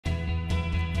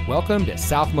Welcome to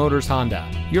South Motors Honda,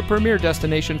 your premier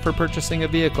destination for purchasing a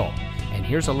vehicle. And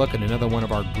here's a look at another one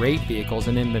of our great vehicles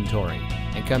in inventory,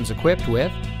 and comes equipped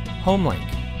with HomeLink,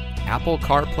 Apple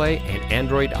CarPlay and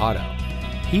Android Auto,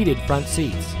 heated front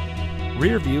seats,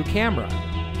 rear view camera,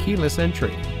 keyless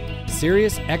entry,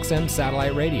 Sirius XM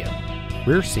satellite radio,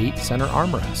 rear seat center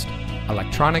armrest,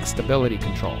 electronic stability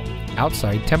control,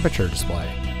 outside temperature display,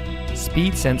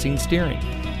 speed sensing steering,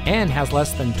 and has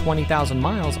less than 20,000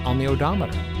 miles on the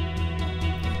odometer.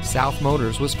 South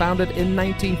Motors was founded in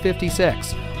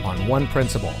 1956 on one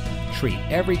principle: treat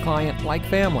every client like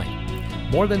family.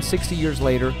 More than 60 years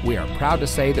later, we are proud to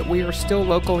say that we are still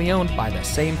locally owned by the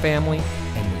same family,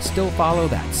 and we still follow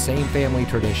that same family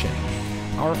tradition.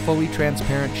 Our fully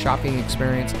transparent shopping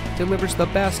experience delivers the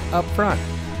best up front,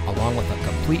 along with a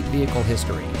complete vehicle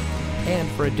history. And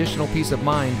for additional peace of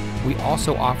mind, we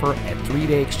also offer a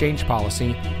 3-day exchange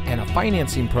policy and a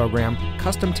financing program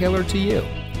custom tailored to you.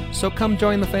 So come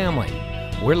join the family.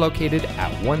 We're located at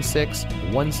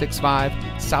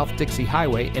 16165 South Dixie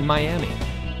Highway in Miami.